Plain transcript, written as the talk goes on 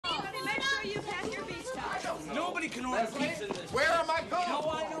Nobody can order pizza in this. Where am I going? You know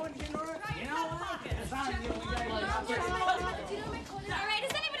why no one can order? You know why? Because I'm the only guy. All right,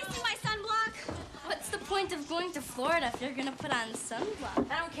 has anybody seen my sunblock? What's the point of going to Florida if you're gonna put on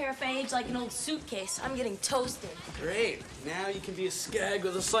sunblock? I don't care if I age like an old suitcase. I'm getting toasted. Great. Now you can be a skag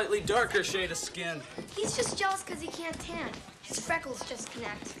with a slightly darker shade of skin. He's just jealous because he can't tan. His freckles just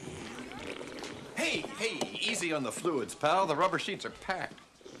connect. Hey, easy on the fluids, pal. The rubber sheets are packed.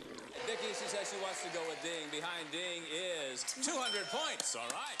 Vicky, she says she wants to go with Ding. Behind Ding is 200 points. All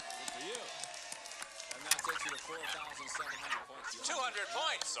right, good for you. And that takes you to 4,700 points. 200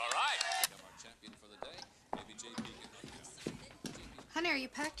 points. All right. Become our champion for the day. Maybe JP can. Honey, are you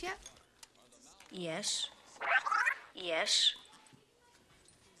packed yet? Yes. Yes.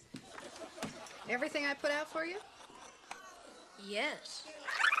 Everything I put out for you? Yes.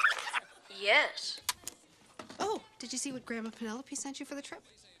 Yes. Oh, did you see what Grandma Penelope sent you for the trip?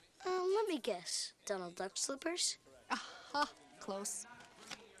 Let me guess. Donald Duck slippers? Aha, close.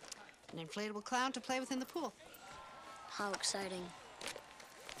 An inflatable clown to play with in the pool. How exciting.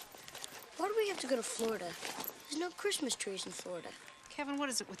 Why do we have to go to Florida? There's no Christmas trees in Florida. Kevin, what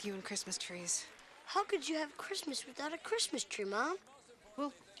is it with you and Christmas trees? How could you have Christmas without a Christmas tree, Mom?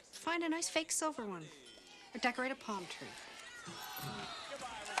 Well, find a nice fake silver one. Or decorate a palm tree.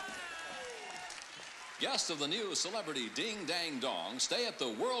 Guests of the new celebrity Ding Dang Dong stay at the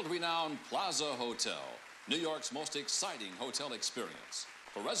world-renowned Plaza Hotel, New York's most exciting hotel experience.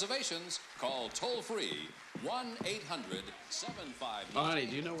 For reservations, call toll-free 1-800-759. Bonnie,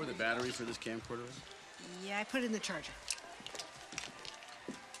 do you know where the battery for this camcorder is? Yeah, I put it in the charger.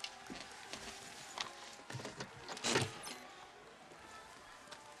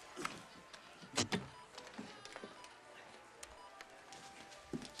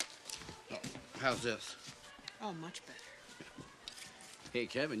 How's this? Oh, much better. Hey,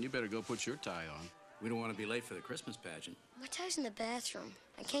 Kevin, you better go put your tie on. We don't want to be late for the Christmas pageant. My tie's in the bathroom.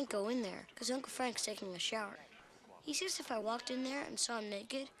 I can't go in there because Uncle Frank's taking a shower. He says if I walked in there and saw him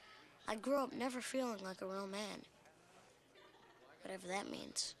naked, I'd grow up never feeling like a real man. Whatever that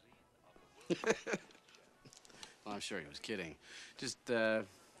means. Well, I'm sure he was kidding. Just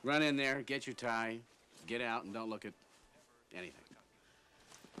run in there, get your tie, get out, and don't look at anything.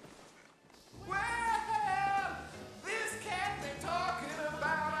 Well, this cat they're talking about,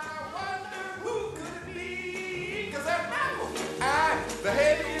 I wonder who could it be? 'Cause I know I'm the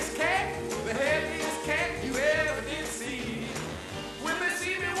heaviest cat you ever did see. When they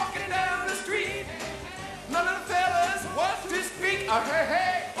see me walking down the street, none of the fellas want to speak.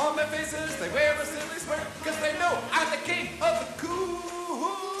 Hey, on their faces they wear a silly smirk, 'cause they know I'm the king of the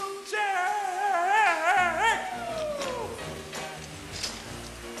cool jack.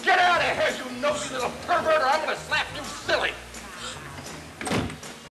 Get out of here, you nosy little pervert, or I'm gonna slap you silly.